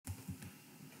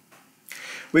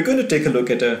We're going to take a look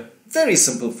at a very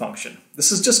simple function.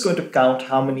 This is just going to count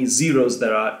how many zeros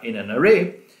there are in an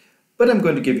array, but I'm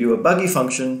going to give you a buggy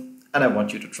function and I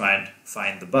want you to try and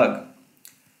find the bug.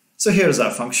 So here's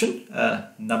our function,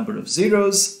 number of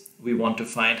zeros. We want to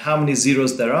find how many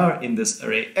zeros there are in this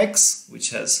array x,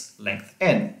 which has length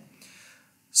n.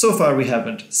 So far we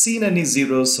haven't seen any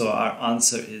zeros, so our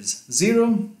answer is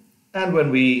 0. And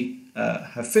when we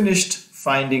have finished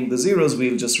finding the zeros,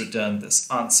 we'll just return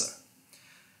this answer.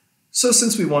 So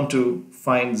since we want to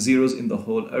find zeros in the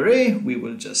whole array, we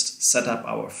will just set up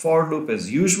our for loop as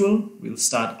usual. We'll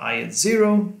start I at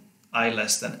 0, I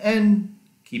less than n,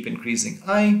 keep increasing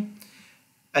I.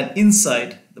 And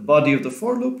inside the body of the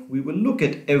for loop, we will look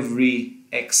at every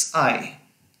xi.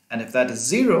 And if that is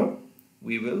 0,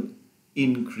 we will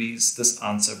increase this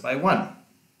answer by 1.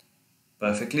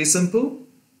 Perfectly simple.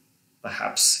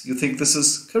 Perhaps you think this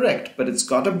is correct, but it's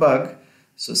got a bug.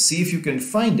 So see if you can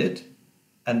find it,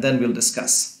 and then we'll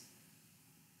discuss.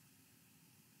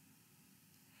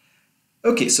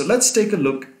 Okay, so let's take a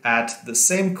look at the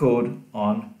same code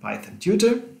on Python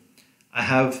Tutor. I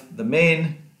have the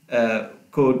main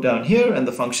code down here and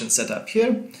the function set up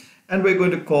here, and we're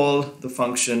going to call the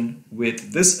function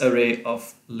with this array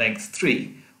of length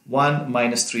 3, 1,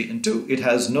 minus 3, and 2. It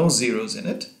has no zeros in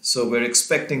it, so we're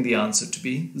expecting the answer to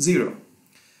be 0.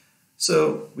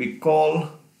 So we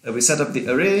set up the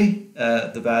array,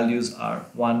 the values are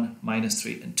 1, minus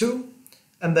 3, and 2,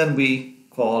 and then we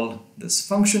call this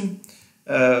function.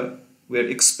 We're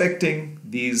expecting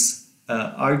these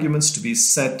arguments to be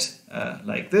set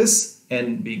like this,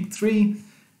 n being 3,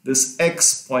 this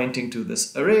x pointing to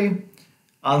this array.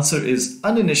 Answer is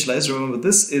uninitialized. Remember,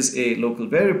 this is a local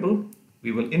variable.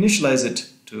 We will initialize it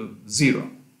to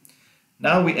 0.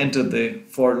 Now we enter the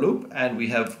for loop and we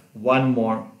have one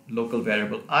more local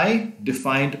variable I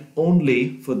defined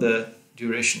only for the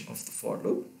duration of the for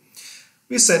loop.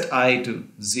 We set I to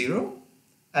 0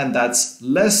 and that's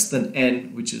less than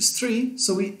n, which is 3,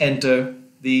 so we enter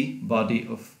the body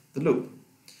of the loop.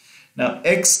 Now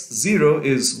x0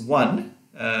 is 1,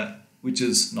 which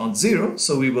is not 0,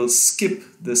 so we will skip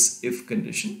this if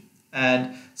condition.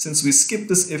 And since we skip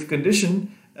this if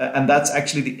condition, and that's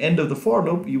actually the end of the for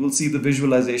loop, you will see the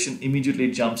visualization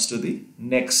immediately jumps to the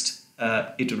next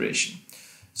iteration.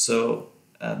 So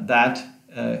that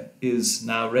is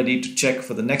now ready to check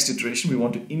for the next iteration. We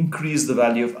want to increase the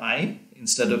value of I.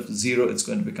 Instead of 0, it's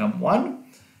going to become 1.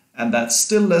 And that's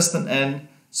still less than n.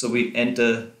 So we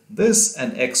enter this,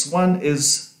 and x1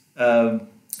 is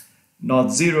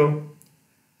not 0.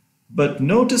 But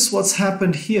notice what's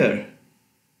happened here.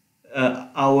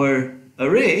 Our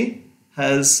array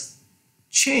has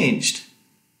changed.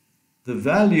 The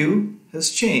value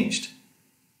has changed.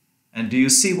 And do you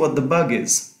see what the bug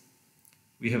is?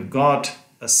 We have got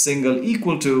a single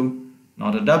equal to,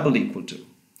 not a double equal to.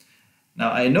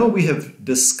 Now I know we have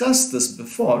discussed this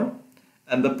before,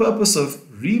 and the purpose of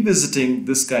revisiting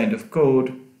this kind of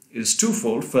code is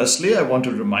twofold. Firstly, I want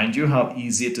to remind you how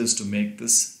easy it is to make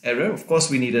this error. Of course,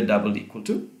 we need a double equal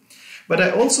to. But I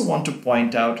also want to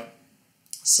point out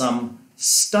some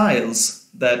styles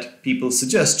that people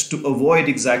suggest to avoid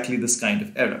exactly this kind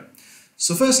of error.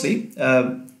 So firstly,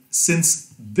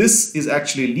 since this is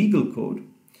actually legal code,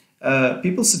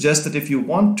 people suggest that if you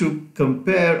want to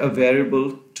compare a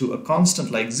variable to a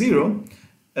constant like 0,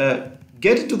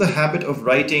 get into the habit of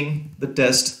writing the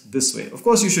test this way. Of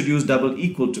course, you should use double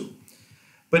equal to.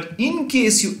 But in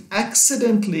case you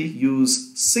accidentally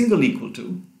use single equal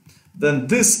to, then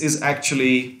this is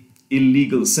actually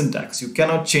illegal syntax. You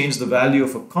cannot change the value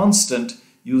of a constant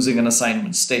using an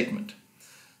assignment statement.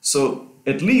 So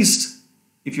at least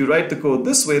if you write the code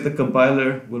this way, the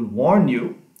compiler will warn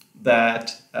you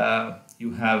that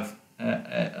you have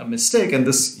a mistake, and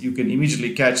this you can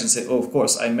immediately catch and say, oh, of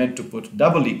course, I meant to put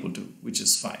double equal to, which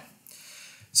is fine.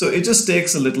 So it just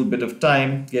takes a little bit of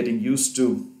time getting used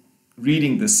to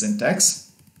reading this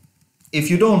syntax.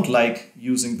 If you don't like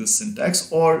using this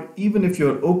syntax, or even if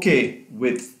you're okay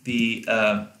with the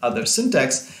other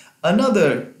syntax,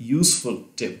 another useful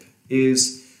tip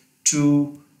is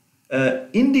to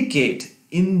indicate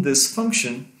in this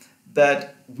function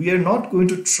that we are not going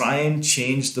to try and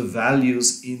change the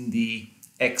values in the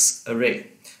x array,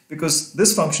 because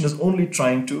this function is only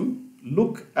trying to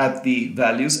look at the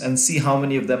values and see how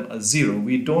many of them are 0.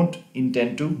 We don't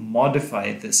intend to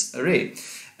modify this array.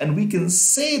 And we can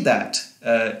say that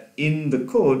in the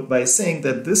code by saying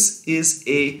that this is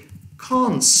a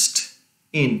const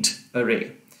int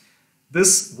array.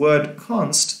 This word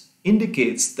const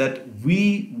indicates that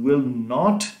we will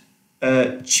not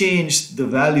change the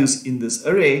values in this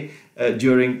array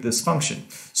during this function.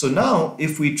 So now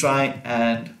if we try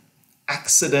and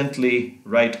accidentally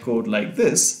write code like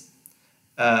this,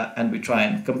 and we try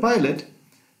and compile it,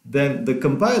 then the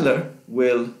compiler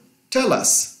will tell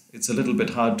us, it's a little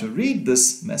bit hard to read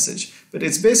this message, but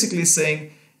it's basically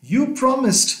saying, you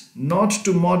promised not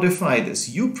to modify this.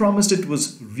 You promised it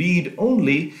was read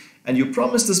only, and you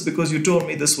promised this because you told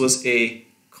me this was a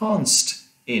const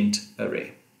int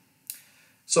array.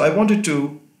 So I wanted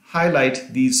to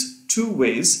highlight these two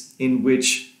ways in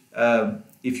which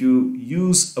if you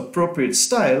use appropriate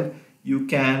style, you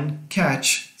can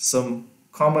catch some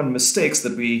common mistakes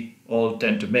that we all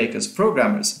tend to make as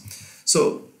programmers.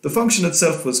 So the function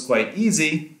itself was quite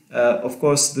easy. Of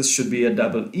course, this should be a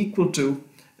double equal to,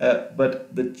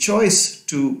 but the choice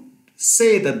to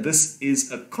say that this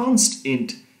is a const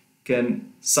int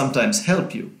can sometimes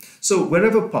help you. So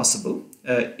wherever possible,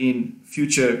 in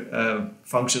future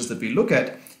functions that we look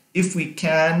at, if we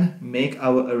can make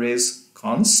our arrays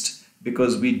const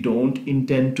because we don't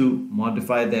intend to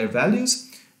modify their values,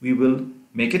 we will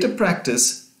make it a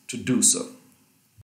practice to do so.